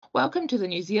Welcome to the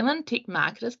New Zealand Tech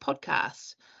Marketers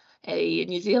podcast, a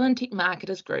New Zealand Tech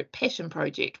Marketers Group passion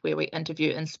project where we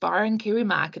interview inspiring Kiwi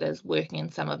marketers working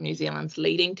in some of New Zealand's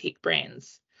leading tech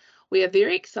brands. We are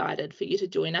very excited for you to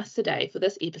join us today for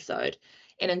this episode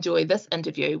and enjoy this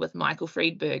interview with Michael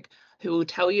Friedberg, who will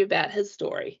tell you about his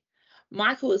story.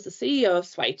 Michael is the CEO of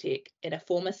Swaytech and a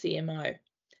former CMO.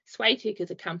 Swaytech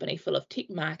is a company full of tech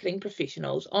marketing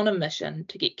professionals on a mission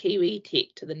to get Kiwi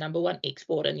tech to the #1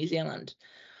 export in New Zealand.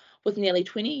 With nearly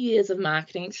 20 years of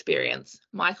marketing experience,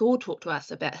 Michael will talk to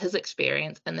us about his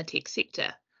experience in the tech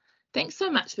sector. Thanks so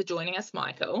much for joining us,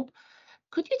 Michael.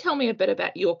 Could you tell me a bit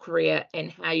about your career and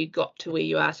how you got to where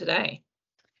you are today?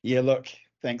 Yeah, look,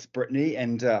 thanks, Brittany,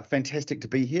 and fantastic to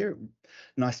be here.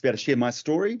 Nice to be able to share my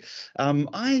story.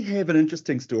 I have an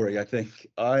interesting story, I think.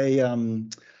 I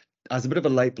was a bit of a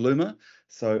late bloomer,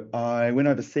 so I went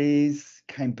overseas,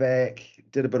 came back,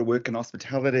 did a bit of work in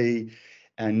hospitality,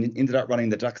 and ended up running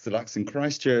the Ducks Deluxe in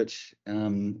Christchurch,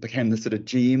 became the sort of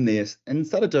GM there, and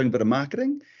started doing a bit of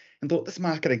marketing, and thought this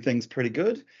marketing thing's pretty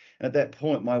good. And at that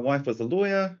point, my wife was a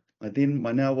lawyer,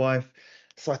 my now wife,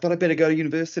 so I thought I'd better go to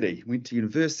university. Went to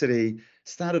university,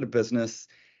 started a business.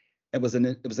 It was the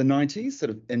 90s,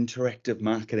 sort of interactive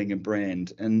marketing and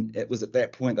brand. And it was at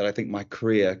that point that I think my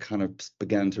career kind of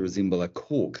began to resemble a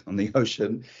cork on the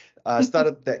ocean. I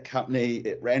started that company.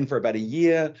 It ran for about a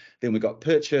year. Then we got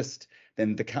purchased.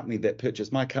 Then the company that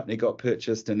purchased my company got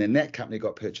purchased. And then that company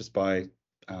got purchased by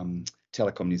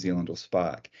Telecom New Zealand, or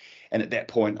Spark. And at that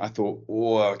point, I thought,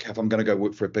 oh, okay, if I'm going to go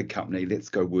work for a big company, let's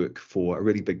go work for a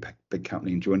really big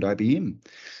company, and joined IBM.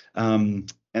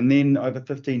 And then over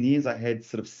 15 years, I had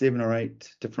sort of 7 or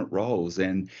 8 different roles.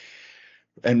 And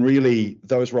really,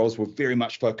 those roles were very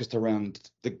much focused around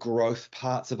the growth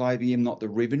parts of IBM, not the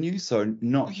revenue. So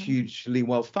not hugely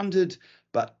well funded,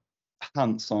 but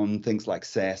hunts on things like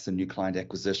SaaS and new client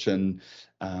acquisition,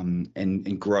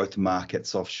 and growth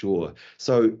markets offshore.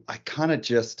 So I kind of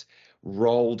just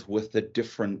rolled with the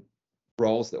different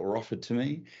roles that were offered to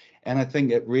me. And I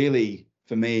think it really,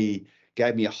 for me,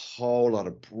 gave me a whole lot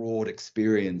of broad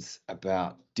experience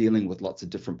about dealing with lots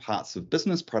of different parts of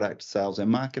business, product, sales,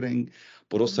 and marketing,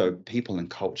 but also people and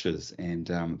cultures. And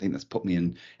I think that's put me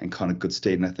in kind of good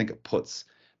stead. And I think it puts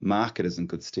marketers in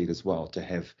good stead as well to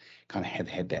have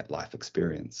had that life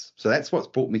experience. So that's what's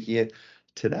brought me here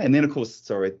today. And then, of course,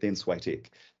 then Swaytech.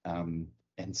 And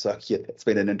so, yeah, it's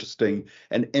been an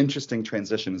interesting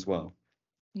transition as well.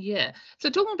 Yeah. So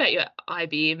talking about your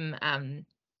IBM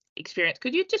experience,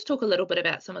 could you just talk a little bit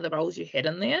about some of the roles you had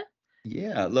in there?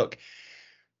 Yeah, look,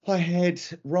 I had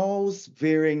roles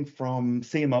varying from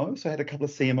CMO. So I had a couple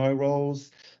of CMO roles.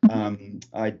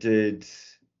 I did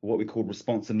what we called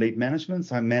response and lead management.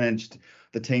 So I managed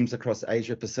the teams across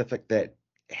Asia Pacific that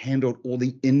handled all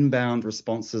the inbound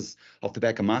responses off the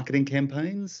back of marketing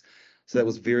campaigns. So that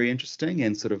was very interesting,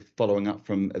 and sort of following up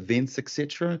from events,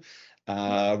 etc.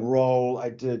 Role, I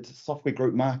did software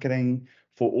group marketing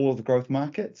for all of the growth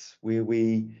markets, where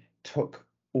we took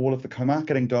all of the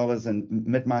co-marketing dollars and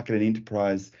mid-market and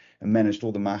enterprise and managed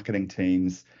all the marketing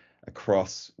teams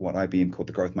across what IBM called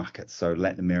the growth markets. So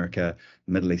Latin America,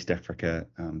 Middle East, Africa,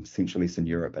 Central Eastern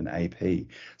Europe, and AP.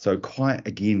 So quite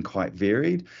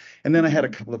varied. And then I had a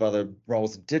couple of other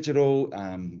roles in digital.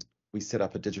 We set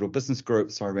up a digital business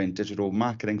group. So I ran digital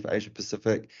marketing for Asia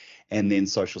Pacific, and then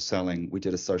social selling. We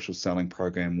did a social selling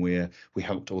program where we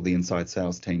helped all the inside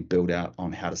sales team build out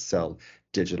on how to sell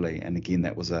digitally. And again,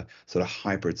 that was a sort of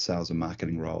hybrid sales and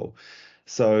marketing role.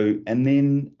 So, and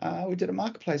then we did a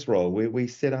marketplace role where we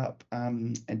set up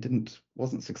and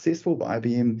wasn't successful, but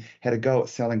IBM had a go at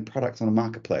selling products on a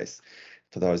marketplace.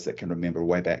 For those that can remember,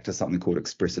 way back to something called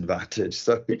Express Advantage.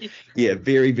 So yeah,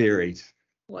 very varied.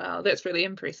 Wow, that's really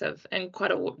impressive, and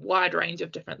quite a wide range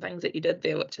of different things that you did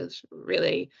there, which is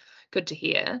really good to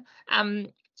hear.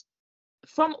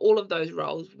 From all of those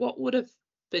roles, what would have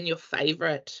been your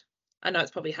favourite? I know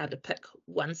it's probably hard to pick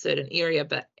one certain area,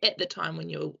 but at the time when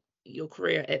your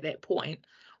career at that point,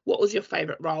 what was your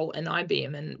favourite role in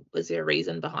IBM, and was there a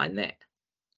reason behind that?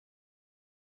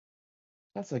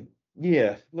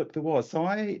 Look, there was.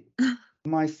 So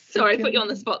Sorry, I put you on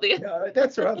the spot there. No,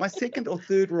 that's all right. My second or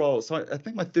third role. So I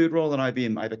think my third role in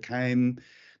IBM, I became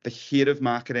the head of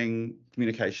marketing,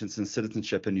 communications, and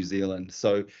citizenship in New Zealand.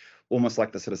 So almost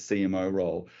like the sort of CMO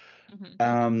role.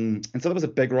 And so that was a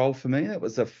big role for me. It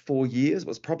was 4 years. It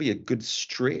was probably a good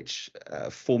stretch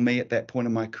for me at that point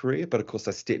in my career. But of course,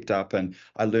 I stepped up and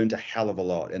I learned a hell of a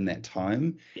lot in that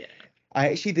time. Yeah. I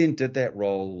actually then did that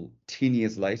role 10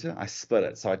 years later. I split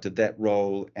it. So I did that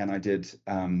role and I did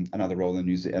another role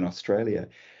in Australia.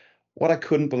 What I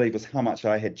couldn't believe was how much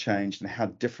I had changed and how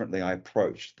differently I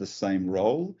approached the same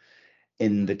role.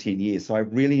 in the 10 years. So I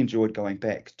really enjoyed going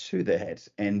back to that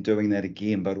and doing that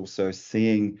again, but also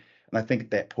seeing, and I think at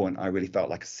that point I really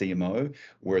felt like a CMO,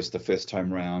 whereas the first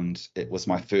time round, it was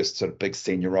my first sort of big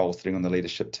senior role sitting on the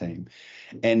leadership team,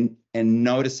 and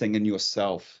noticing in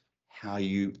yourself how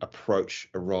you approach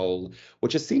a role,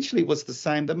 which essentially was the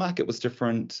same. The market was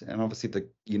different, and obviously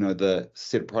the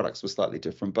set of products was slightly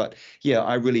different. But yeah,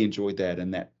 I really enjoyed that,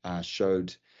 and that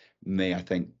showed me, I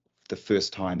think, the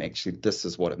first time actually this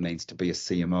is what it means to be a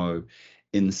CMO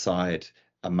inside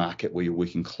a market where you're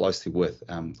working closely with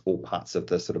all parts of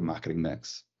the sort of marketing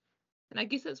mix. And I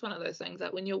guess it's one of those things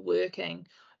that when you're working,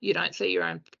 you don't see your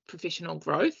own professional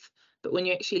growth, but when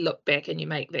you actually look back and you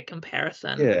make that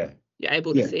comparison, Yeah, you're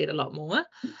able to yeah. see it a lot more.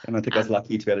 And I think I was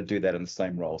lucky to be able to do that in the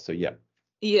same role. So yeah.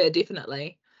 Yeah,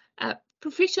 definitely.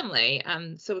 Professionally,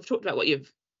 so we've talked about what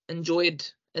you've enjoyed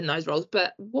in those roles,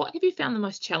 but what have you found the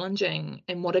most challenging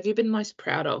and what have you been most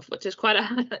proud of? Which is quite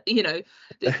a,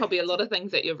 there's probably a lot of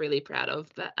things that you're really proud of,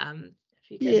 but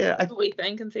if you can Yeah, have a wee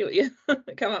think and see what you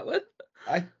come up with.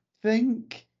 I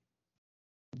think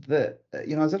that,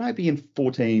 I was at IBM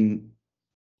 14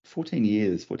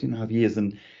 years, 14 and a half years,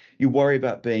 and you worry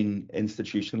about being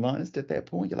institutionalized at that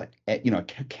point. You're like,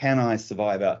 can I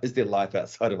survive out? Is there life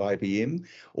outside of IBM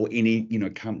or any,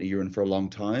 company you're in for a long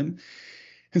time?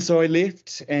 And so I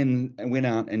left and went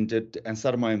out and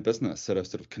started my own business, sort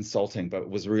of consulting, but it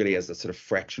was really as a sort of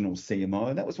fractional CMO.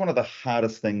 And that was one of the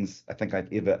hardest things I think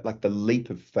I've ever, like the leap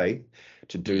of faith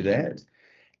to do that.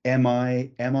 Am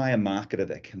I a marketer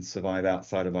that can survive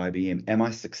outside of IBM? Am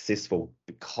I successful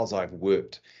because I've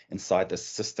worked inside the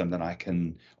system that I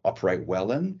can operate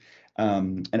well in?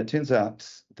 And it turns out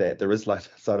that there is life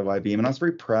outside of IBM, and I was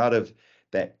very proud of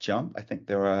that jump. I think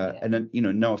there are, and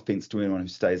no offense to anyone who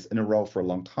stays in a role for a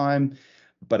long time,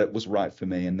 but it was right for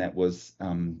me, and that was,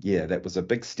 that was a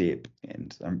big step,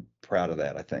 and I'm proud of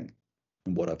that, I think,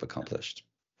 and what I've accomplished.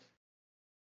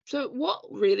 So what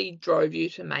really drove you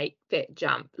to make that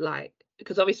jump? Like,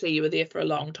 because obviously you were there for a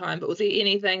long time, but was there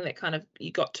anything that kind of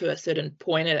you got to a certain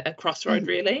point at a crossroad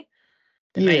really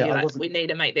that made you like, we need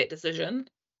to make that decision?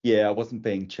 Yeah, I wasn't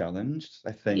being challenged.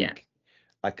 I Yeah. think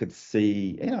I could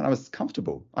see, I was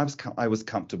comfortable. I was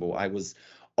comfortable. I was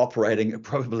operating at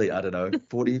probably, I don't know,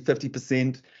 40,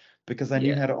 50% because I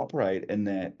knew how to operate in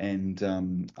that.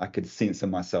 And I could sense in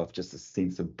myself just a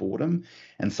sense of boredom.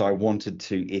 And so I wanted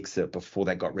to exit before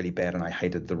that got really bad. And I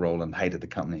hated the role and hated the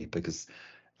company because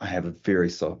I have a very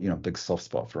big soft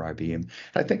spot for IBM.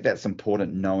 I think that's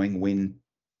important, knowing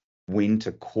when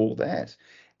to call that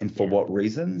and for what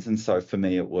reasons. And so for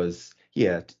me, it was,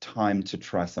 time to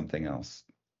try something else.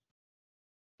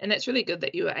 And that's really good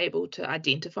that you were able to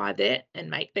identify that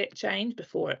and make that change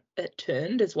before it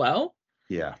turned as well.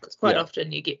 Yeah. Because quite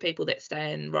often you get people that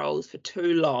stay in roles for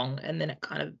too long and then it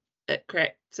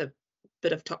creates a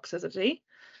bit of toxicity.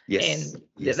 Yes. And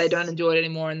that they don't enjoy it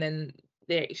anymore, and then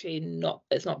they're actually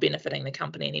it's not benefiting the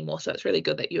company anymore. So it's really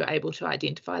good that you're able to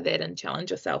identify that and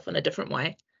challenge yourself in a different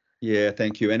way. Yeah,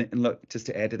 thank you. And look, just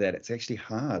to add to that, it's actually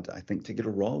hard, I think, to get a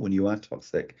role when you are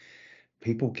toxic.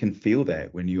 People can feel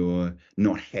that when you're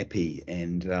not happy,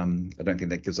 and I don't think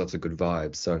that gives us a good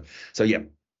vibe. So yeah,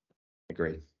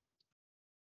 agree.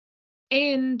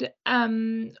 And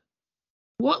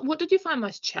what did you find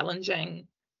most challenging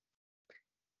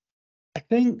I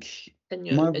think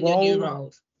in my your new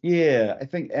role, roles? I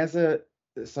think as a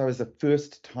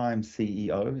first-time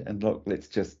CEO, and look, let's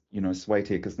just, Sway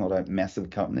Tech is not a massive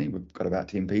company. We've got about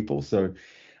 10 people, so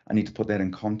I need to put that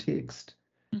in context.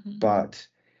 But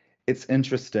it's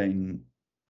interesting.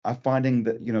 I'm finding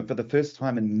that, for the first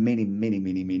time in many, many,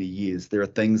 many, many years, there are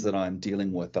things that I'm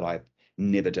dealing with that I've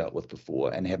never dealt with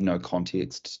before and have no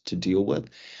context to deal with,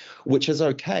 which is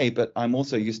okay. But I'm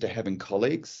also used to having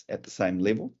colleagues at the same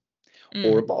level,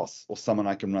 or a boss, or someone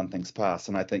I can run things past.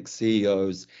 And I think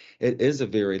CEOs, it is a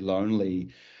very lonely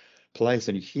place,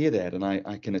 and you hear that, and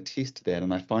I can attest to that.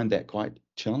 And I find that quite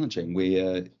challenging,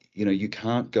 where, you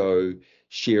can't go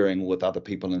sharing with other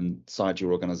people inside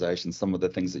your organization some of the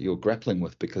things that you're grappling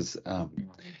with, because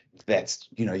that's,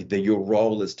 your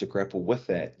role is to grapple with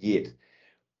that. Yet,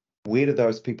 where do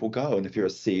those people go? And if you're a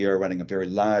CEO running a very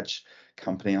large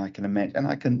company, I can imagine, and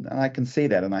I can see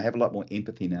that, and I have a lot more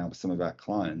empathy now with some of our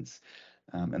clients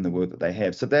and the work that they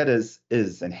have. So that is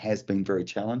and has been very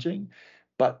challenging,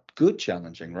 but good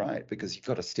challenging, right? Because you've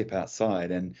got to step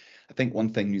outside. And I think one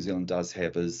thing New Zealand does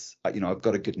have is, I've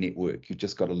got a good network. You've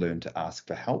just got to learn to ask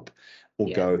for help or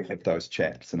go have those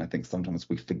chats. And I think sometimes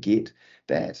we forget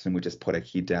that, and we just put our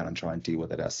head down and try and deal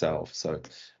with it ourselves. So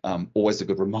always a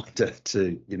good reminder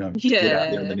to, get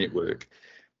out there in the network.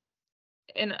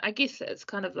 And I guess it's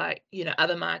kind of like,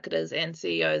 other marketers and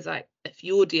CEOs, like if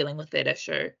you're dealing with that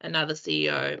issue, another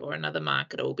CEO or another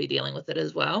marketer will be dealing with it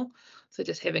as well. So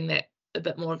just having that a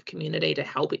bit more of community to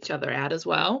help each other out as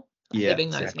well, Yeah, having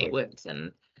those exactly. networks and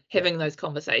Yeah. having those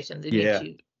conversations. And yes,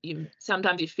 Yeah. you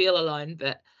sometimes you feel alone,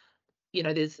 but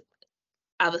there's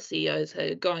other CEOs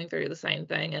who are going through the same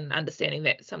thing and understanding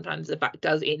that sometimes the buck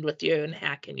does end with you and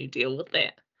how can you deal with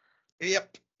that.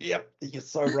 Yep. You're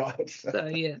so right. So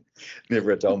yeah.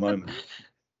 Never a dull moment.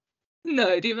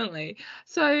 No, definitely.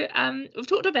 So, we've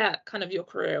talked about kind of your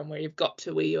career and where you've got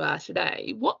to where you are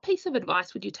today. What piece of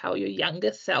advice would you tell your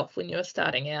younger self when you were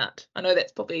starting out? I know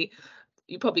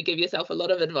you probably give yourself a lot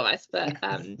of advice, but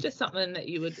just something that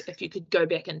you would, if you could go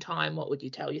back in time, what would you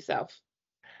tell yourself?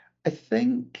 I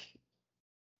think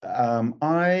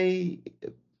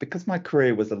because my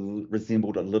career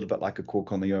resembled a little bit like a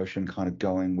cork on the ocean, kind of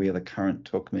going where the current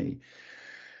took me.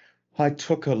 I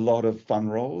took a lot of fun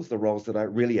roles, the roles that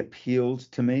really appealed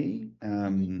to me,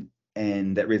 and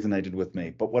that resonated with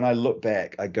me. But when I look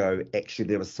back, I go, actually,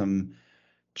 there were some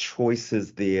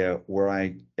choices there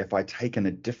where if I'd taken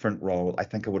a different role, I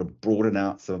think I would have broadened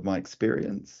out some of my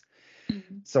experience.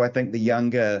 Mm. So I think the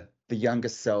younger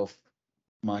self,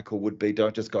 Michael, would be,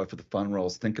 don't just go for the fun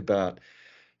roles. Think about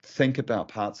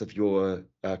parts of your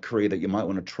career that you might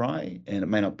want to try, and it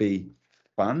may not be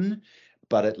fun,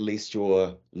 but at least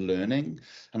you're learning.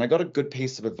 And I got a good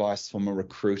piece of advice from a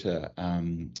recruiter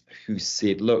who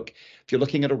said, look, if you're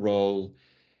looking at a role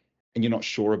and you're not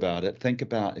sure about it, think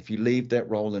about if you leave that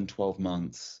role in 12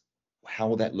 months, how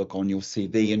will that look on your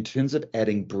CV in terms of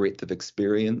adding breadth of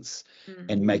experience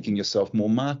and making yourself more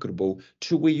marketable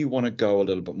to where you want to go a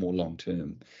little bit more long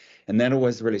term. And that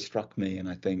always really struck me. And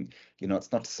I think,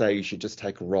 it's not to say you should just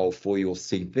take a role for your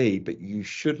CV, but you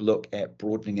should look at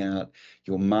broadening out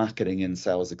your marketing and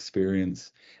sales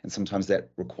experience. And sometimes that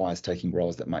requires taking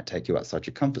roles that might take you outside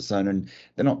your comfort zone, and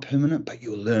they're not permanent, but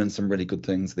you'll learn some really good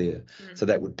things there. So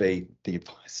that would be the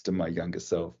advice to my younger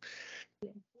self.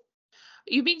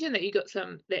 You mentioned that you got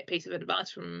that piece of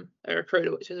advice from a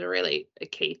recruiter, which is a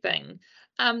key thing.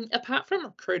 Apart from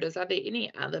recruiters, are there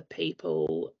any other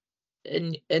people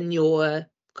in your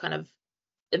kind of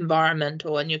environment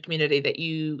or in your community that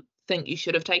you think you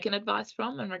should have taken advice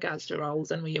from in regards to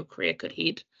roles and where your career could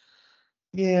head?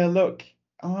 Yeah, look,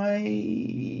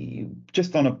 I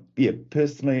just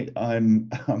personally,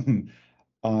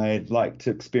 I like to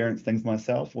experience things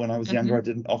myself. When I was younger, I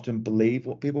didn't often believe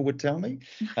what people would tell me.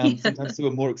 Yeah. Sometimes they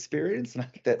were more experienced, and I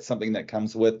think that's something that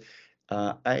comes with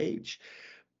age.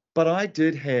 But I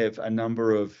did have a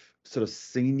number of sort of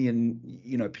senior,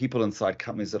 people inside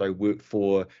companies that I worked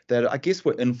for that I guess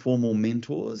were informal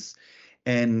mentors.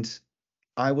 And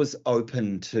I was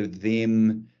open to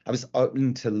them. I was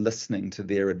open to listening to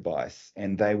their advice,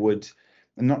 and they would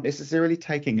not necessarily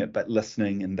taking it, but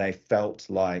listening, and they felt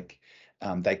like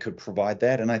they could provide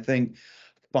that. And I think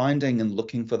finding and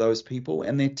looking for those people,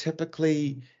 and they're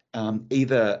typically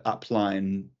either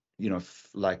upline,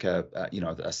 like a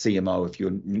CMO if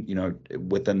you're,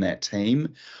 within that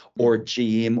team, or a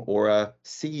GM or a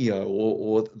CEO,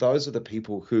 or those are the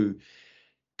people who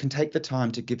can take the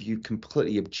time to give you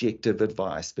completely objective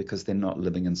advice because they're not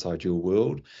living inside your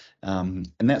world.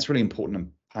 And that's really important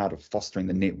and part of fostering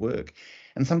the network.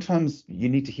 And sometimes you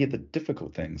need to hear the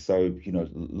difficult things. So,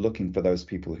 looking for those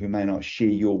people who may not share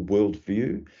your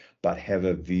worldview, but have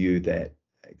a view that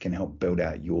can help build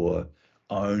out your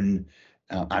own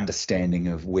understanding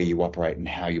of where you operate and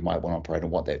how you might want to operate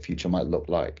and what that future might look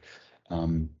like.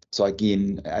 So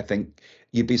again, I think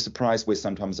you'd be surprised where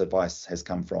sometimes advice has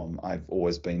come from. I've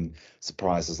always been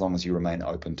surprised as long as you remain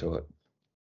open to it.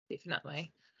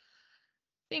 Definitely.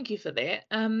 Thank you for that.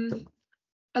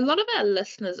 A lot of our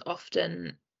listeners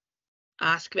often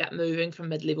ask about moving from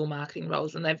mid-level marketing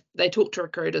roles, and they talk to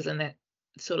recruiters and that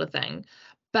sort of thing.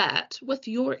 But with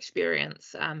your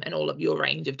experience and all of your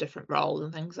range of different roles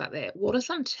and things like that, what are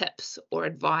some tips or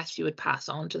advice you would pass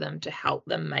on to them to help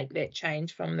them make that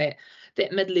change from that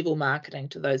mid-level marketing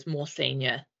to those more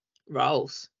senior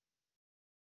roles?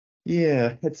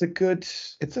 Yeah, it's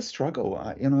a struggle.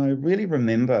 I really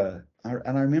remember,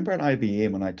 and I remember at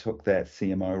IBM when I took that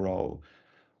CMO role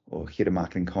or head of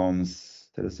marketing comms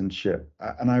citizenship,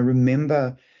 and I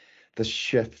remember the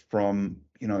shift from,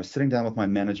 sitting down with my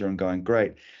manager and going,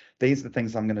 great, these are the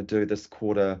things I'm going to do this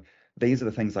quarter. These are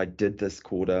the things I did this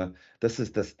quarter. This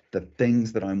is the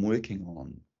things that I'm working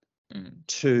on,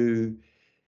 to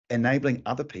enabling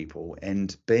other people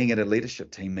and being at a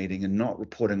leadership team meeting and not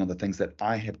reporting on the things that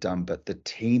I have done, but the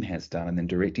team has done, and then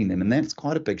directing them. And that's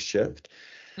quite a big shift.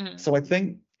 Mm. So I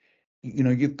think,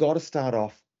 you've got to start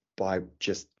off by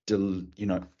just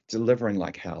delivering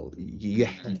like hell. You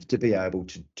have to be able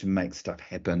to make stuff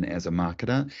happen as a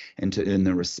marketer and to earn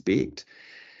the respect.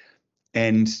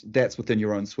 And that's within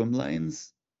your own swim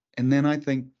lanes. And then I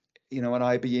think, at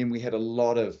IBM, we had a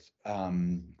lot of,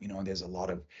 there's a lot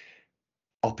of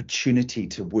opportunity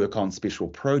to work on special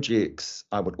projects.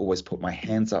 I would always put my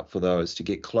hands up for those to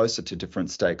get closer to different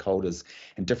stakeholders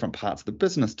and different parts of the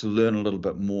business to learn a little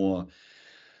bit more.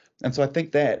 And so I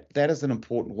think that is an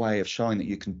important way of showing that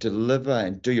you can deliver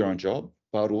and do your own job,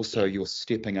 but also you're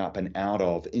stepping up and out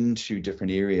of into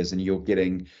different areas, and you're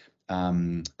getting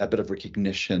a bit of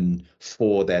recognition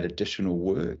for that additional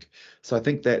work. So I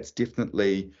think that's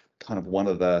definitely kind of one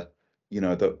of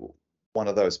one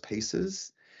of those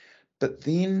pieces. But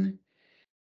then,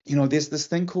 there's this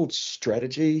thing called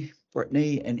strategy,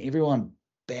 Brittany, and everyone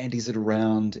bandies it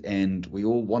around, and we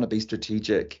all want to be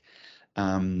strategic.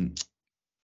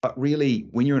 But really,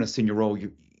 when you're in a senior role,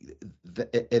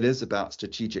 it is about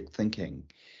strategic thinking.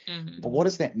 But what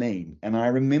does that mean? And I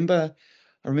remember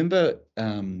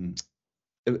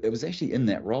it was actually in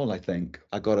that role, I think.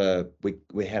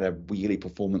 We had a yearly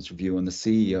performance review, and the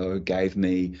CEO gave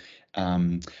me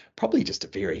probably just a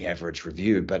very average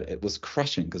review, but it was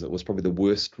crushing because it was probably the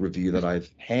worst review that I've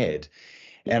had.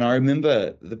 And I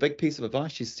remember the big piece of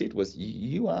advice she said was,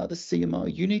 you are the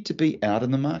CMO, you need to be out in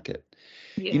the market.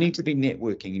 You need to be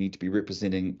networking, you need to be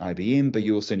representing IBM, but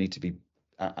you also need to be,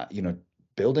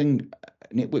 building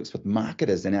networks with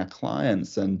marketers and our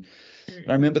clients. And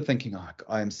I remember thinking, oh,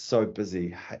 I am so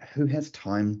busy. Who has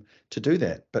time to do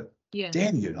that? But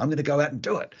damn you, I'm going to go out and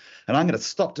do it. And I'm going to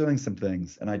stop doing some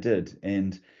things. And I did.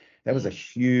 And that was a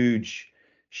huge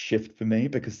shift for me,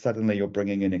 because suddenly you're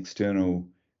bringing in external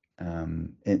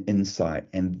insight.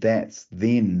 And that's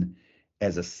then,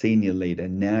 as a senior leader,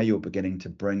 now you're beginning to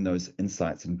bring those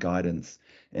insights and guidance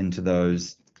into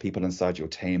those people inside your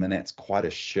team. And that's quite a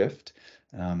shift.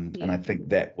 And I think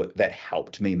that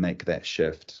helped me make that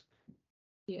shift.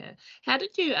 Yeah. How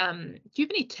did you, do you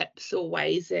have any tips or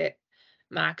ways that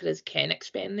marketers can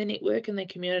expand their network and their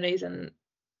communities? And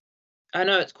I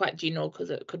know it's quite general because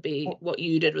it could be what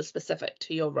you did was specific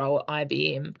to your role at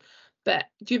IBM, but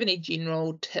do you have any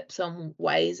general tips on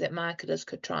ways that marketers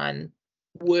could try and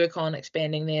work on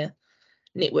expanding their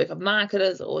network of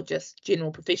marketers, or just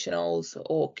general professionals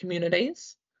or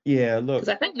communities? Yeah, look, because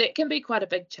I think that can be quite a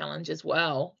big challenge as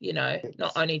well,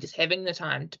 not only just having the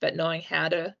time, but knowing how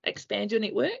to expand your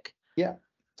network. Yeah.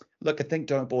 Look, I think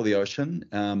don't boil the ocean.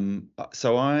 Because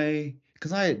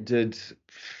I did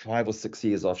 5 or 6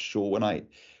 years offshore, when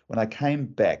I came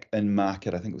back in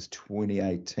market, I think it was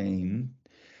 2018,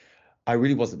 I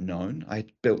really wasn't known. I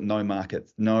built no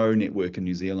market, no network in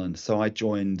New Zealand. So I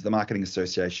joined the Marketing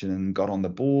Association and got on the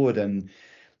board, and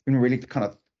really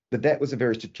but that was a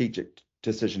very strategic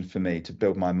decision for me to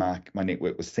build my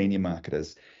network with senior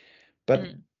marketers. But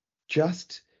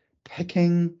just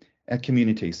picking a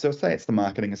community. So say it's the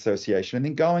Marketing Association, and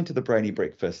then going to the brainy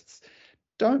breakfasts.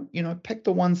 Don't, pick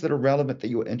the ones that are relevant that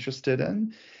you're interested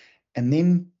in, and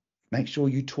then make sure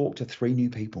you talk to 3 new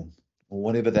people, or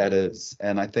whatever that is.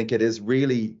 And I think it is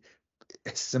really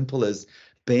as simple as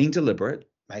being deliberate,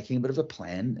 making a bit of a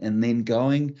plan, and then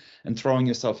going and throwing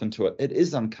yourself into it. It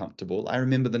is uncomfortable. I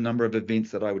remember the number of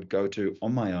events that I would go to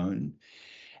on my own,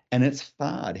 and it's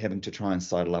hard having to try and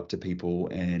sidle up to people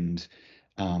and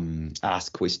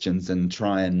ask questions and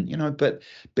try and, but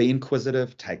be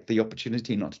inquisitive, take the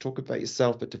opportunity not to talk about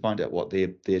yourself, but to find out what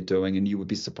they're doing. And you would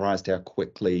be surprised how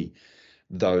quickly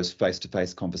those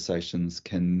face-to-face conversations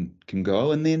can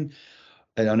go. And then,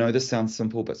 and I know this sounds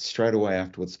simple, but straight away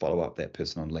afterwards, follow up that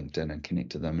person on LinkedIn and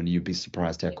connect to them. And you'd be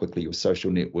surprised how quickly your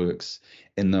social networks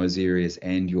in those areas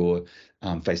and your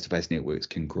face-to-face networks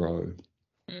can grow.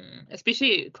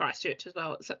 Especially Christchurch as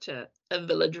well. It's such a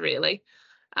village, really.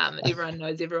 And everyone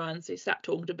knows everyone, so you start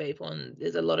talking to people and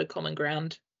there's a lot of common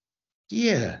ground.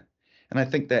 Yeah. And I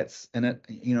think that's in it,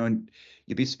 and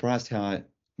you'd be surprised how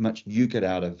much you get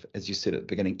out of, as you said at the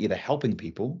beginning, either helping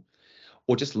people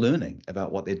or just learning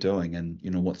about what they're doing and,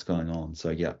 what's going on.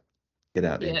 So yeah, get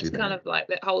out there and do it's that. kind of like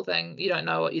that whole thing, you don't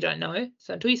know what you don't know.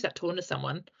 So until you start talking to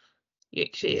someone,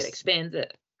 it expands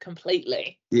it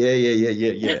completely. Yeah,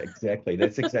 exactly.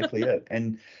 That's exactly it.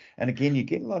 And again, you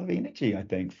get a lot of energy, I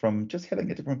think, from just having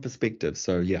a different perspective.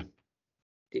 So yeah.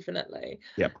 Definitely.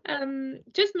 Yeah.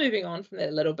 Just moving on from that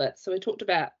a little bit. So we talked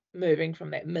about moving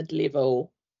from that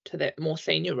mid-level to that more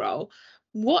senior role.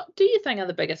 What do you think are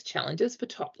the biggest challenges for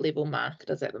top-level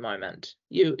marketers at the moment?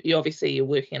 You obviously you're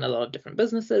working in a lot of different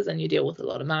businesses and you deal with a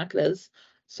lot of marketers.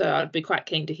 So I'd be quite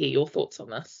keen to hear your thoughts on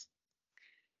this.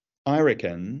 I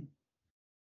reckon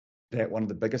that one of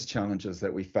the biggest challenges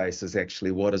that we face is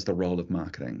actually what is the role of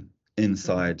marketing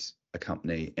inside a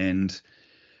company. And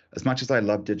as much as I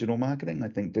love digital marketing, I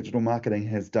think digital marketing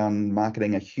has done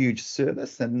marketing a huge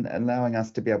service in allowing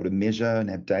us to be able to measure and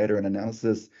have data and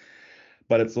analysis,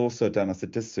 but it's also done us a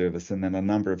disservice. And then a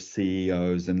number of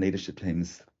CEOs and leadership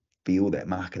teams feel that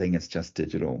marketing is just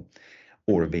digital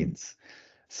or events.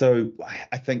 So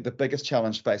I think the biggest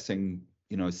challenge facing,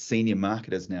 senior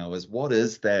marketers now is what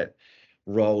is that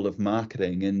role of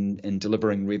marketing in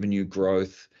delivering revenue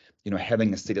growth,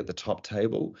 having a seat at the top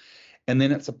table. And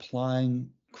then it's applying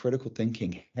critical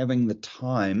thinking, having the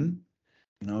time.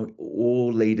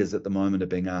 All leaders at the moment are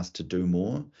being asked to do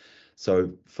more.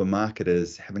 So for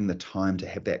marketers, having the time to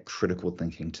have that critical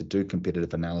thinking, to do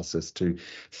competitive analysis, to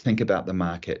think about the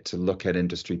market, to look at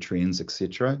industry trends,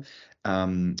 etc.,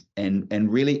 and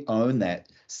really own that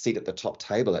seat at the top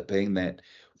table, at being that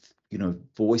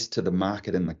voice to the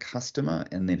market and the customer,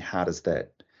 and then how does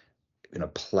that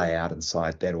play out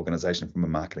inside that organization from a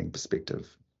marketing perspective.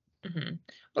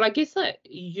 Well, I guess that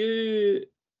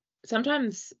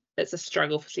sometimes it's a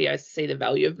struggle for CEOs to see the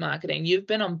value of marketing. You've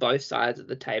been on both sides of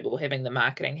the table, having the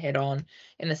marketing head on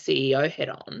and the CEO head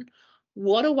on.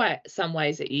 What are some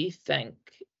ways that you think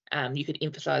you could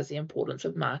emphasize the importance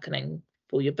of marketing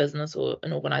for your business or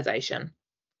an organization?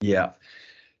 Yeah.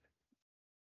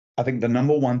 I think the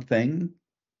number one thing,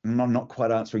 and I'm not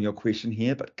quite answering your question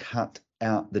here, but cut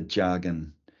out the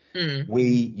jargon. We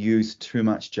use too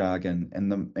much jargon,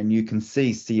 and you can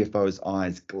see CFO's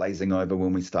eyes glazing over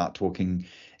when we start talking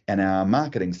in our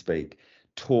marketing speak.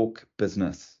 Talk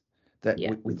business.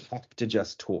 We have to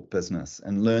just talk business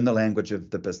and learn the language of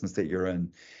the business that you're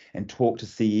in, and talk to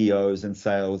CEOs and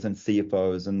sales and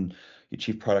CFOs and your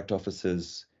chief product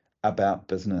officers about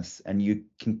business. And you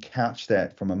can couch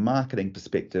that from a marketing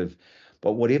perspective,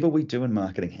 but whatever we do in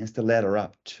marketing has to ladder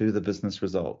up to the business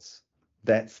results.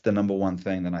 That's the number one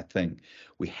thing that I think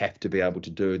we have to be able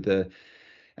to do.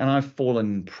 And I've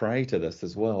fallen prey to this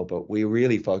as well, but we're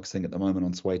really focusing at the moment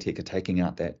on Swaytech of taking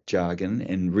out that jargon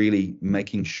and really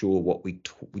making sure what we're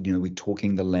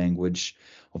talking the language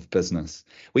of business.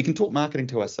 We can talk marketing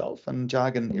to ourselves and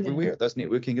jargon everywhere at those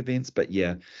networking events, but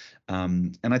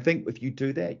and I think if you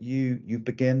do that, you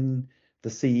begin, the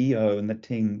CEO and the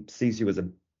team sees you as a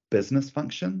business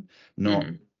function, not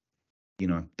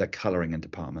the colouring in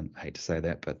department. I hate to say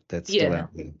that, but that's still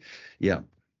out there. Yeah.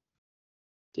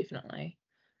 Definitely.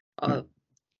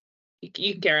 You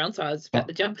can carry on, so I was about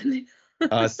to jump in there.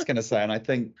 I was going to say, and I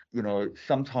think,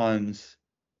 sometimes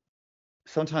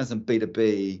in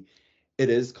B2B, it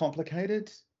is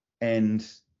complicated, and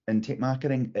in tech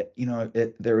marketing,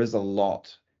 there is a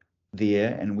lot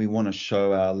there, and we want to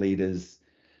show our leaders,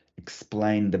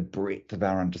 explain the breadth of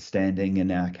our understanding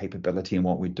and our capability and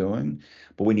what we're doing,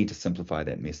 but we need to simplify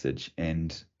that message.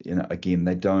 And again,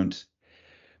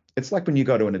 it's like when you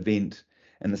go to an event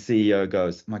and the CEO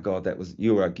goes, "My God,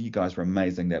 you guys were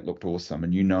amazing, that looked awesome,"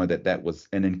 and that was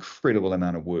an incredible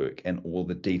amount of work and all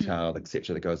the detail,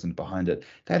 etc., that goes in behind it.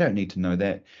 They don't need to know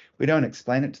that. We don't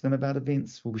explain it to them about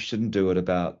events. Well, we shouldn't do it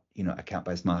about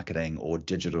account-based marketing or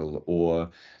digital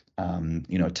or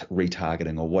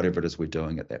retargeting or whatever it is we're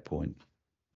doing at that point.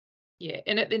 Yeah,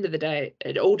 and at the end of the day,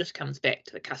 it all just comes back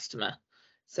to the customer.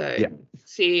 So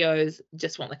CEOs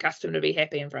just want the customer to be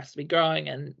happy and for us to be growing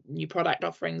and new product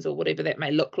offerings or whatever that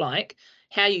may look like.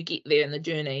 How you get there in the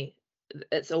journey,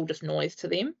 it's all just noise to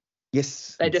them.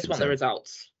 Yes. They just want the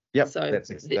results. Yep. So that's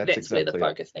exactly where the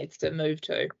focus needs to move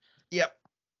to. Yep.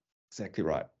 Exactly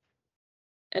right.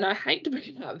 And I hate to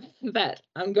bring up that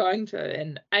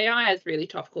and AI is really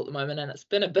topical at the moment, and it's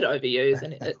been a bit overused,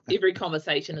 and every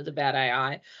conversation is about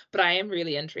AI. But I am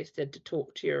really interested to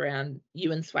talk to you around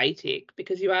you and Swaytech,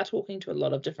 because you are talking to a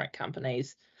lot of different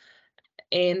companies.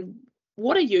 And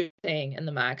what are you seeing in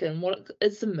the market, and what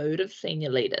is the mood of senior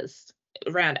leaders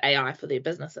around AI for their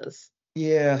businesses?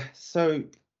 Yeah, so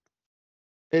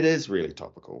it is really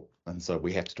topical, and so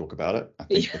we have to talk about it. I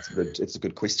think it's a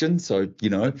good question. So,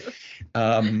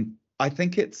 I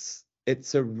think it's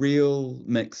a real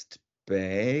mixed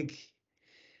bag.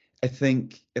 I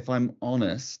think, if I'm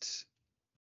honest,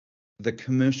 the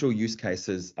commercial use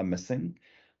cases are missing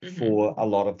for a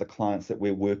lot of the clients that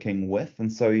we're working with.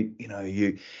 And so,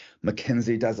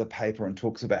 McKinsey does a paper and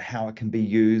talks about how it can be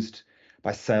used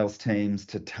by sales teams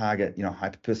to target,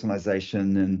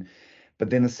 hyper-personalization. But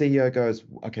then the CEO goes,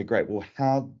 okay, great. Well,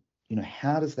 how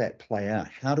does that play out?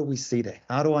 How do we see that?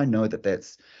 How do I know that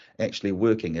that's actually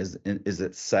working? Is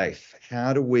it safe?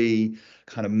 How do we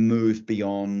kind of move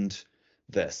beyond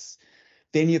this?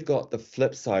 Then you've got the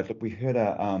flip side. Look, we heard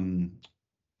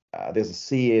there's a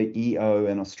CEO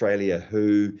in Australia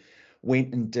who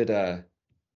went and did a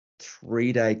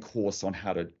 3-day course on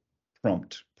how to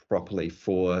prompt properly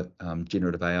for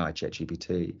generative AI,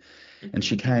 ChatGPT. And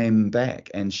she came back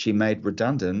and she made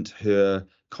redundant her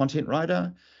content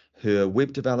writer, her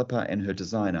web developer, and her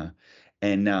designer.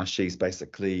 And now she's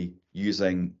basically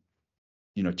using,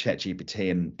 ChatGPT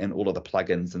and all of the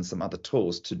plugins and some other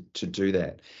tools to do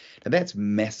that. And that's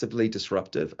massively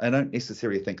disruptive. I don't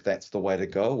necessarily think that's the way to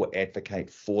go or advocate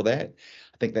for that.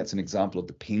 I think that's an example of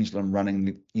the pendulum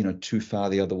running, too far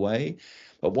the other way.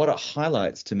 But what it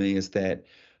highlights to me is that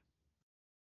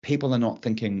people are not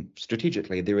thinking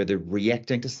strategically. They're either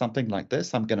reacting to something like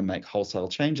this. I'm going to make wholesale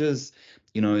changes.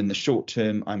 In the short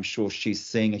term, I'm sure she's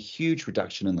seeing a huge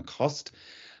reduction in the cost,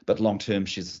 but long term,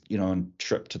 she's, on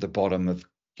trip to the bottom of,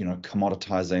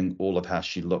 commoditizing all of how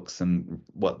she looks and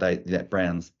what that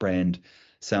brand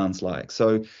sounds like.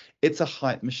 So it's a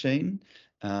hype machine,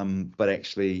 but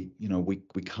actually,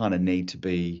 we kind of need to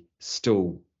be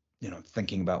still,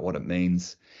 thinking about what it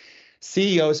means.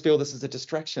 CEOs feel this is a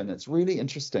distraction. It's really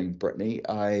interesting, Brittany.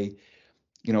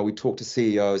 We talk to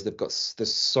CEOs.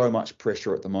 There's so much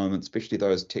pressure at the moment, especially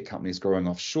those tech companies growing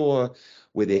offshore,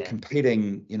 where they're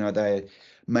competing. They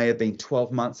may have been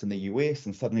 12 months in the US,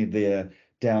 and suddenly they're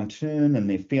downturn, and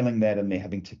they're feeling that, and they're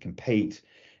having to compete,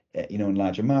 in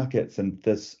larger markets. And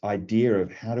this idea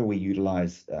of how do we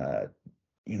utilize,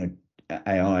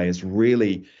 AI is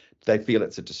really, they feel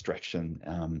it's a distraction.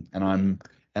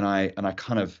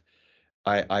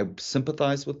 I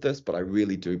sympathize with this, but I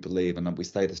really do believe, and we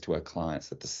say this to our clients,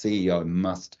 that the CEO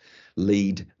must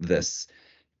lead this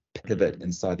pivot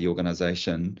inside the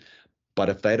organization. But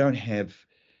if they don't have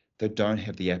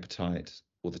the appetite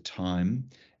or the time,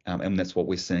 and that's what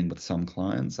we're seeing with some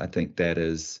clients, I think that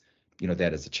is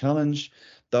a challenge.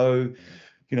 Though,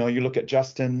 you look at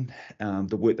Justin,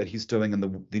 the work that he's doing, and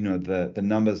the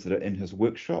numbers that are in his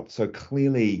workshop. So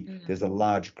clearly, there's a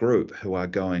large group who are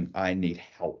going, I need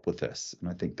help with this, and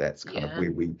I think that's kind of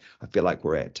where I feel like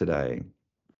we're at today.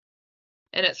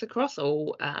 And it's across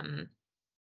all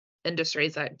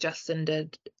industries. Like Justin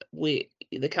did,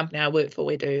 the company I work for,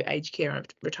 we do aged care and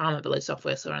retirement village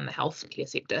software, so in the healthcare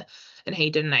sector, and he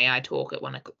did an AI talk at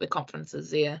one of the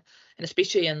conferences there, and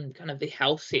especially in kind of the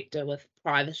health sector with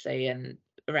privacy and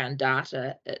around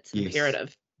data, it's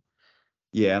imperative.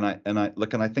 Yeah, and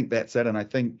I think that's it. And I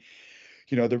think,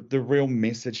 the real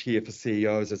message here for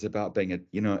CEOs is about being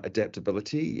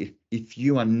adaptability. If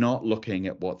you are not looking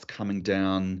at what's coming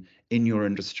down in your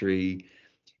industry,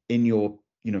 in your,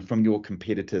 from your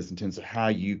competitors in terms of how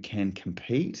you can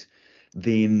compete,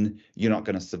 then you're not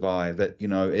going to survive. That,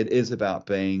 it is about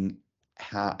being,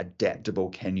 how adaptable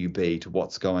can you be to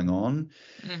what's going on?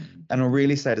 And I'll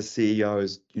really say to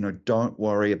CEOs, don't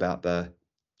worry about the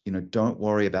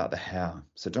how.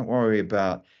 So don't worry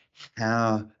about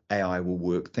how AI will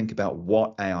work. Think about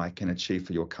what AI can achieve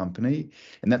for your company.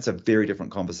 And that's a very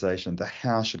different conversation. The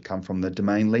how should come from the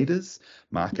domain leaders,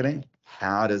 marketing.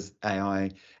 How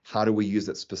do we use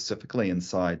it specifically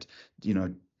inside,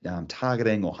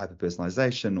 targeting or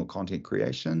hyper-personalization or content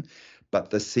creation? But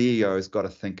the CEO has got to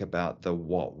think about the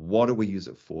what. What do we use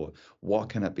it for? What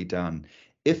can it be done?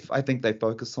 If I think they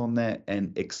focus on that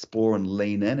and explore and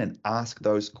lean in and ask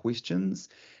those questions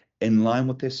in line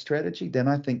with their strategy, then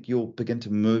I think you'll begin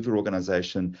to move your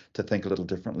organization to think a little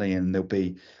differently, and there'll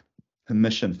be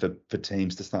permission for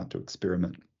teams to start to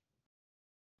experiment.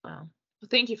 Wow. Well,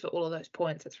 thank you for all of those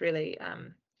points. It's really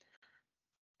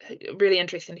really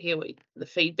interesting to hear the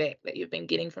feedback that you've been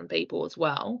getting from people as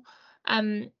well.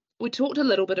 We talked a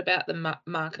little bit about the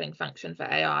marketing function for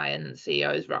AI and the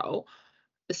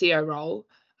CEO role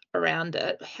around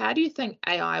it. How do you think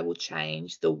AI will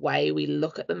change the way we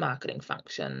look at the marketing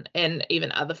function and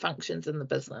even other functions in the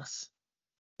business?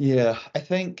 Yeah, I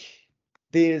think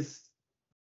there's,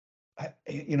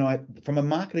 from a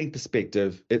marketing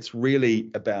perspective, it's really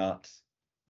about,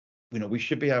 we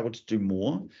should be able to do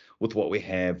more with what we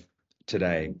have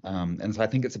today. And so I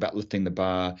think it's about lifting the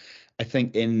bar. I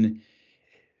think in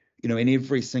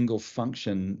every single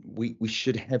function, we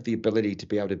should have the ability to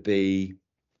be able to be,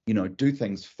 do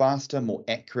things faster, more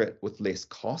accurate with less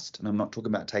cost. And I'm not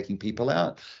talking about taking people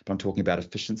out, but I'm talking about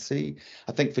efficiency.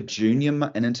 I think for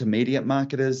junior and intermediate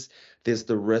marketers, there's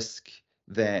the risk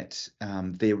that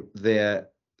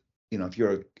if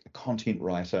you're a content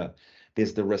writer,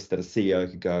 there's the risk that a CEO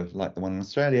could go, like the one in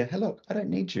Australia, hey, look, I don't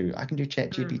need you. I can do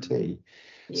ChatGPT.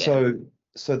 So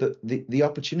the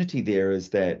opportunity there is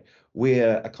that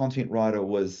where a content writer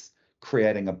was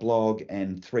creating a blog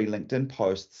and 3 LinkedIn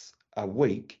posts a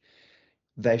week,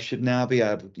 they should now be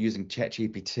able, using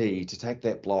ChatGPT, to take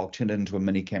that blog, turn it into a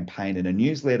mini campaign in a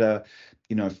newsletter,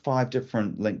 5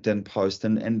 different LinkedIn posts,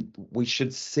 and we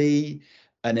should see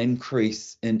an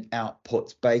increase in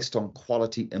outputs based on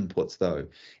quality inputs, though.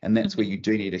 And that's where you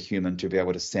do need a human to be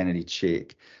able to sanity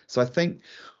check. So I think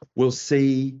we'll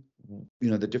see,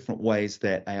 the different ways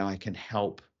that AI can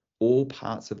help all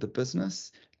parts of the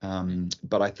business.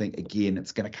 But I think, again,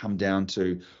 it's going to come down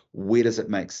to where does it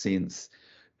make sense?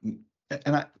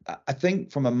 And I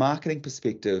think from a marketing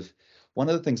perspective, one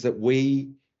of the things that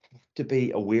we have to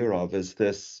be aware of is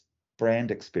this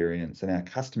brand experience and our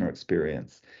customer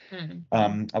experience.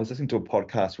 I was listening to a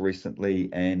podcast recently,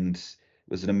 and it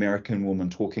was an American woman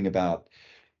talking about,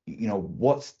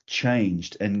 what's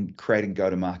changed in creating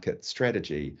go-to-market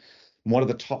strategy. One of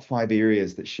the top 5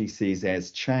 areas that she sees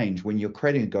as change when you're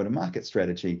creating a go-to-market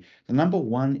strategy, the number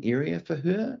one area for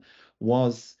her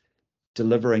was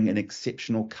delivering an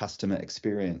exceptional customer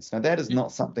experience. Now, that is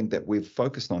not something that we've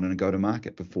focused on in a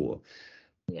go-to-market before.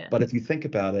 Yeah. But if you think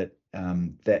about it,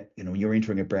 that, when you're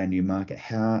entering a brand new market,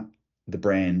 how the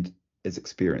brand is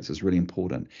experienced is really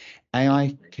important.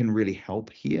 AI can really help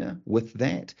here with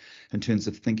that in terms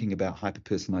of thinking about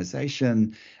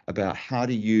hyper-personalization, about how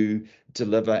do you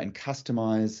deliver and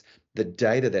customize the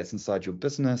data that's inside your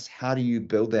business. How do you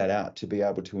build that out to be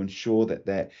able to ensure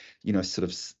that sort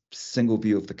of single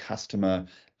view of the customer,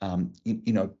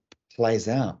 plays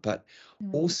out, but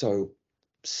also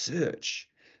search.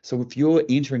 So if you're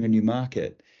entering a new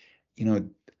market,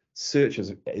 search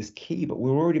is key, but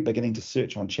we're already beginning to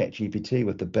search on ChatGPT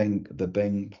with the Bing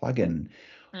plugin.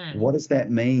 What does that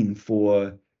mean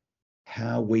for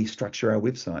how we structure our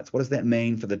websites? What does that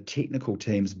mean for the technical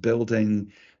teams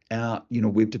building out,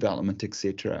 web development,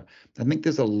 etc.? I think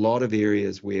there's a lot of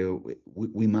areas where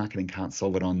we marketing can't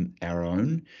solve it on our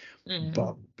own,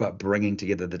 but bringing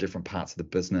together the different parts of the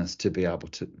business to be able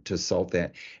to solve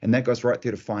that. And that goes right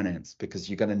through to finance, because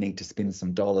you're going to need to spend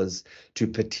some dollars to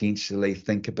potentially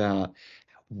think about,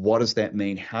 what does that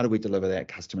mean? How do we deliver that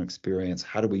customer experience?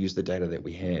 How do we use the data that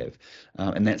we have?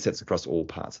 And that sits across all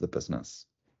parts of the business.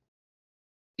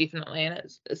 Definitely, and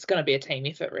it's going to be a team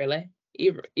effort, really.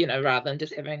 Rather than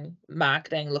just having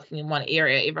marketing looking in one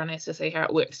area, everyone has to see how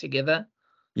it works together.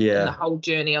 Yeah. In the whole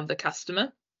journey of the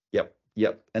customer.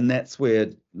 Yep. And that's where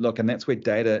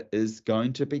data is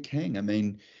going to be king. I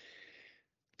mean,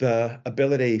 the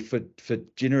ability for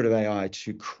generative AI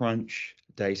to crunch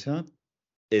data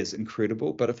is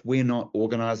incredible. But if we're not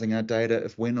organizing our data,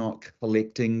 if we're not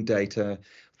collecting data,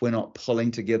 if we're not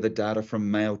pulling together data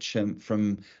from MailChimp,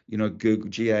 from Google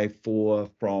GA4,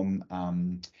 from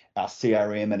our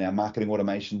CRM and our marketing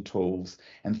automation tools,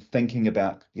 and thinking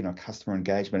about customer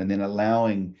engagement, and then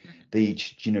allowing the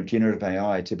generative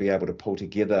AI to be able to pull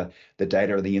together the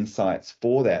data or the insights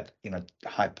for that,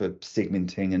 hyper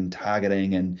segmenting and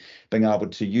targeting, and being able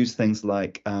to use things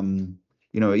like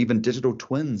even digital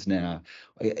twins now,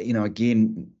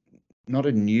 again, not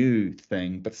a new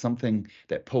thing, but something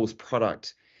that pulls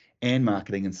product and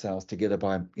marketing and sales together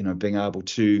by, being able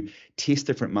to test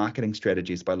different marketing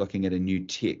strategies by looking at a new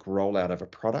tech rollout of a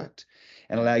product,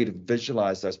 and allow you to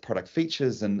visualize those product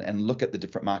features and look at the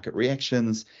different market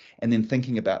reactions, and then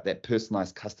thinking about that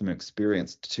personalized customer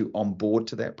experience to onboard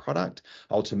to that product.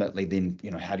 Ultimately, then,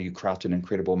 how do you craft an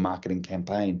incredible marketing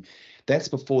campaign? That's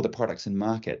before the product's in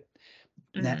market.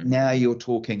 Now you're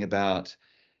talking about,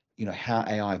 how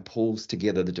AI pulls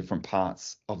together the different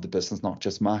parts of the business, not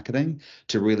just marketing,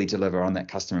 to really deliver on that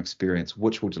customer experience,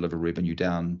 which will deliver revenue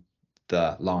down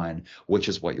the line, which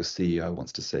is what your CEO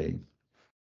wants to see.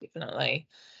 Definitely.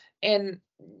 And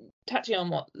touching on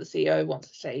what the CEO wants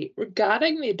to see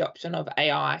regarding the adoption of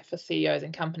AI for CEOs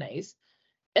and companies,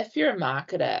 if you're a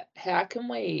marketer, how can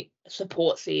we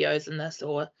support CEOs in this,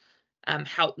 or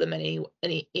help them in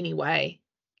any way?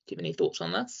 Do you have any thoughts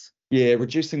on this? Yeah,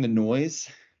 reducing the noise.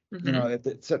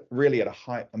 It's really at a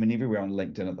height. I mean, everywhere on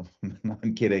LinkedIn at the moment,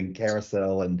 I'm getting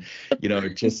carousel and,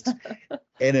 just,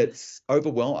 and it's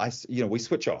overwhelming. We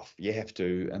switch off. You have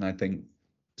to. And I think,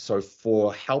 so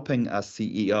for helping a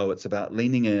CEO, it's about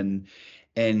leaning in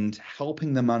and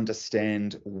helping them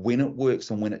understand when it works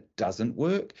and when it doesn't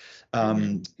work.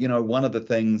 One of the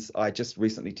things, I just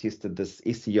recently tested this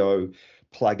SEO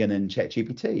plugin in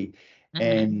ChatGPT,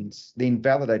 and then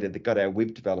got our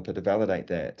web developer to validate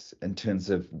that in terms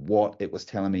of what it was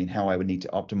telling me and how I would need to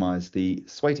optimize the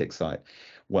SWATEX site.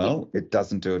 Well, it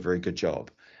doesn't do a very good job,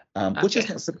 which is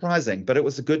not surprising, but it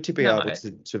was good to be able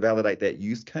to validate that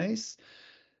use case.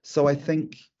 So I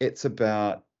think it's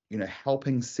about,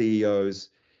 helping CEOs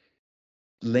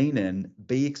lean in,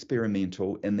 be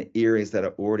experimental in the areas that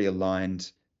are already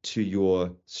aligned to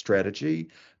your strategy.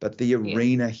 But the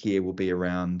arena here will be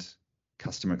around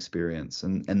customer experience,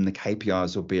 and the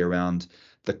KPIs will be around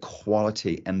the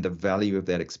quality and the value of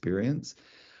that experience.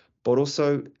 But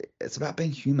also, it's about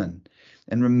being human.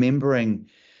 and remembering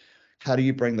how do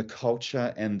you bring the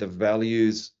culture and the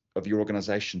values of your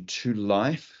organization to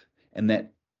life, and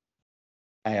that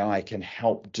AI can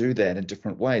help do that in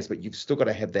different ways, but you've still got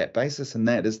to have that basis, and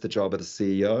that is the job of the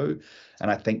CEO.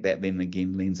 And I think that then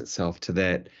again lends itself to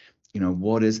that,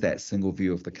 what is that single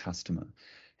view of the customer?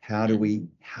 How do we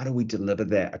deliver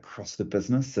that across the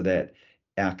business so that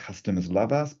our customers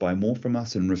love us, buy more from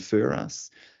us, and refer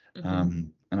us?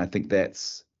 And I think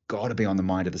that's got to be on the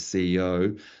mind of the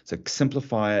CEO. So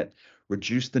simplify it,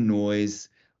 reduce the noise,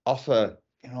 offer,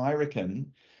 I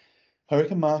reckon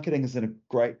marketing is in a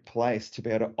great place to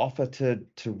be able to offer to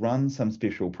run some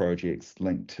special projects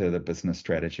linked to the business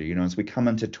strategy. As we come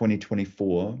into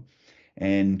 2024,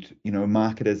 and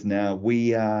marketers now,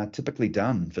 we are typically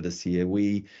done for this year.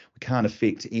 We can't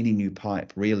affect any new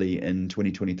pipe really in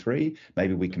 2023.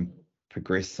 Maybe we can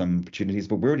progress some opportunities,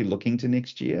 but we're already looking to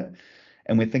next year,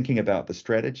 and we're thinking about the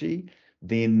strategy.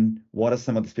 Then what are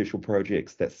some of the special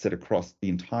projects that sit across the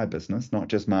entire business, not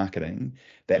just marketing,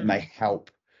 that may help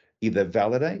either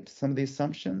validate some of the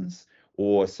assumptions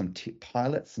or some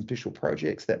pilots and special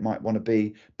projects that might want to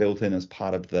be built in as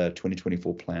part of the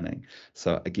 2024 planning.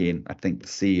 So again, I think the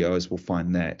CEOs will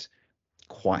find that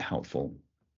quite helpful.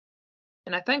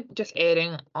 And I think just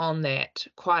adding on that,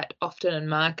 quite often in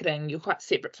marketing, you're quite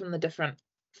separate from the different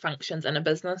functions in a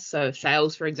business. So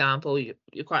sales, for example,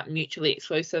 you're quite mutually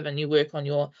exclusive and you work on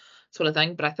your sort of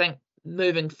thing. But I think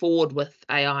moving forward with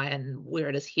AI and where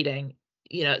it is heading,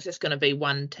 it's just going to be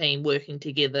one team working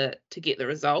together to get the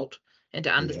result and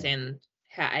to understand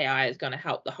how AI is going to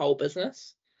help the whole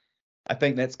business. I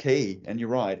think that's key, and you're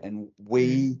right. And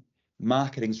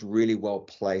marketing's really well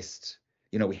placed.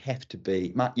 We have to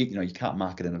be, you can't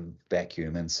market in a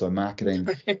vacuum. And so marketing,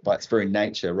 by its very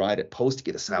nature, right, it pulls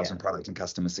together sales and product and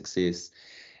customer success.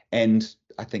 And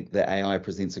I think that AI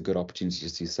presents a good opportunity,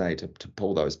 as you say, to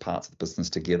pull those parts of the business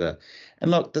together.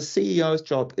 And look, the CEO's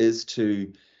job is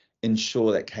to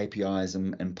ensure that KPIs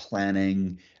and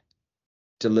planning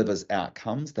delivers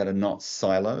outcomes that are not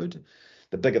siloed.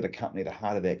 The bigger the company, the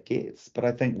harder that gets. But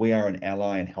I think we are an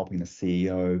ally in helping the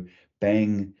CEO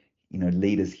bang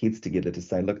leaders' heads together to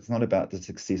say, look, it's not about the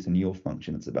success in your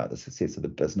function, it's about the success of the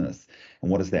business.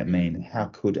 And what does that mean? And how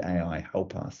could AI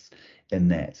help us in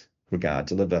that regard,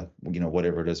 deliver,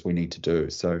 whatever it is we need to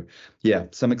do? So yeah,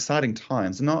 some exciting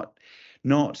times.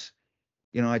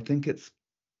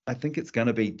 I think it's going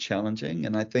to be challenging.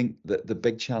 And I think that the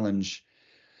big challenge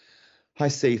I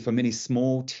see for many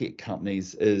small tech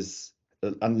companies is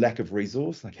a lack of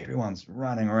resource. Like everyone's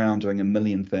running around doing a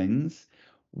million things,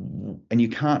 and you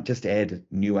can't just add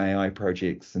new AI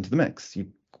projects into the mix.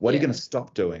 What are you going to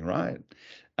stop doing, right?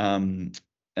 And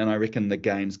I reckon the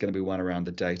game's going to be one around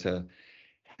the data.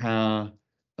 And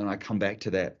I come back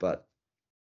to that, but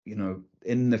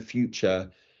in the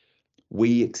future,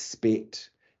 we expect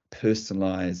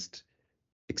personalized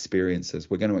experiences.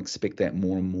 We're going to expect that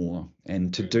more and more.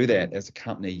 And to do that as a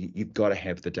company, you've got to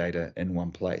have the data in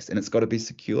one place, and it's got to be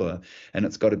secure, and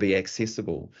it's got to be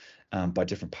accessible by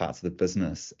different parts of the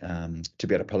business to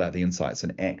be able to pull out the insights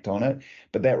and act on it.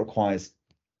 But that requires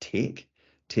tech,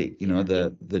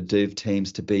 the dev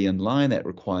teams to be in line. That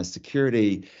requires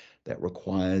security. That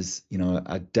requires,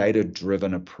 a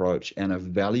data-driven approach and a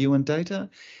value in data.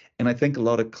 And I think a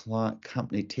lot of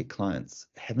company tech clients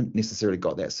haven't necessarily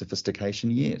got that sophistication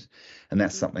yet. And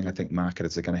that's something I think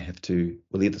marketers are going to have to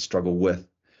either struggle with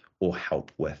or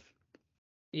help with.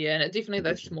 Yeah, and it's definitely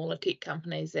those smaller tech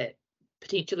companies that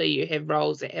potentially you have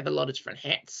roles that have a lot of different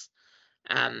hats,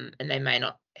 and they may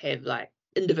not have like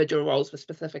individual roles for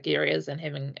specific areas, and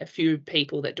having a few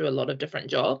people that do a lot of different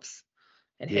jobs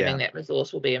and having that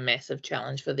resource will be a massive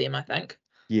challenge for them, I think.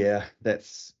 Yeah,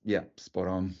 that's spot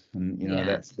on. And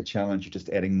that's the challenge. You're just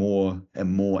adding more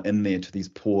and more in there to these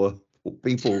poor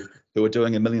people who are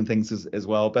doing a million things as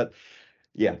well. But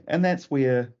yeah, and that's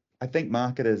where I think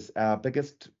marketers, our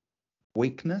biggest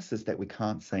weakness is that we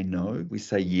can't say no. We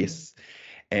say yes,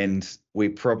 and we're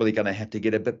probably going to have to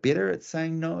get a bit better at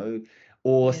saying no,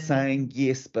 or saying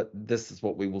yes, but this is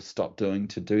what we will stop doing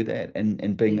to do that,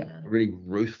 and being really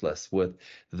ruthless with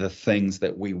the things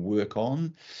that we work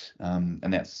on.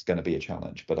 And that's going to be a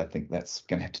challenge, but I think that's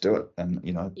going to have to do it. And,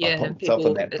 I put myself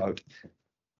in that boat.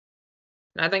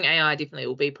 I think AI definitely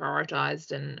will be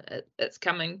prioritized, and it's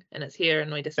coming and it's here,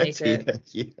 and we just need to.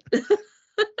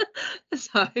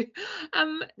 So,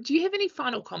 do you have any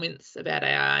final comments about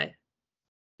AI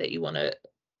that you want to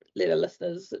let our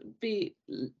listeners be?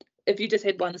 If you just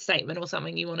had one statement or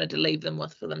something you wanted to leave them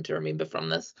with for them to remember from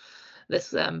this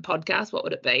podcast, what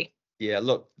would it be? Yeah,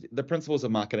 look, the principles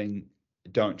of marketing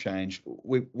don't change.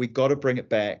 We got to bring it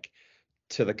back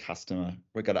to the customer.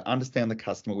 We've got to understand the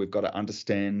customer. We've got to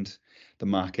understand the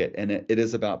market. And it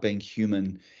is about being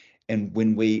human. And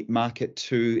when we market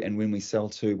to and when we sell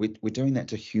to, we're doing that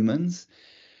to humans.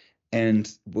 And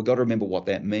we've got to remember what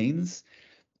that means.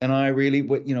 And I really, at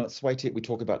Swaytech, we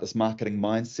talk about this marketing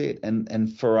mindset.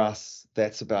 And for us,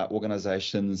 that's about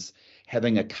organizations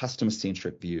having a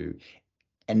customer-centric view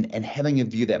and having a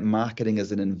view that marketing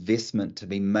is an investment to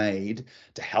be made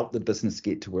to help the business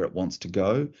get to where it wants to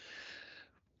go.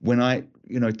 When I,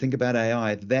 think about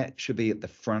AI, that should be at the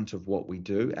front of what we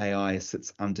do. AI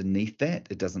sits underneath that.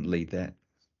 It doesn't lead that.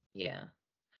 Yeah.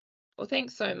 Well,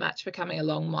 thanks so much for coming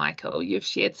along, Michael. You've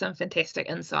shared some fantastic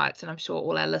insights, and I'm sure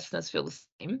all our listeners feel the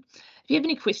same. If you have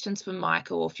any questions for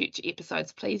Michael or future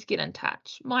episodes, please get in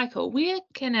touch. Michael, where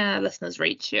can our listeners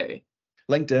reach you?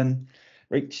 LinkedIn.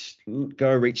 Reach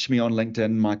me on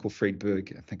LinkedIn, Michael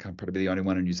Friedberg. I think I'm probably the only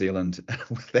one in New Zealand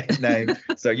with that name.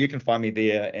 So you can find me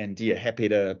there, and happy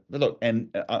to look.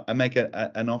 And I make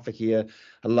an offer here.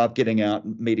 I love getting out,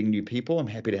 meeting new people. I'm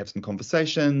happy to have some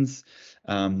conversations,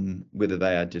 whether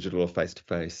they are digital or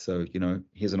face-to-face. So,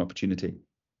 here's an opportunity.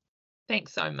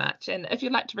 Thanks so much. And if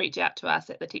you'd like to reach out to us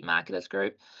at the Tech Marketers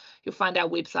Group, you'll find our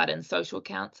website and social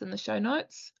accounts in the show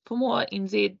notes. For more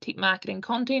NZ tech marketing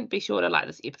content, be sure to like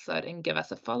this episode and give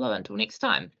us a follow. Until next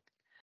time.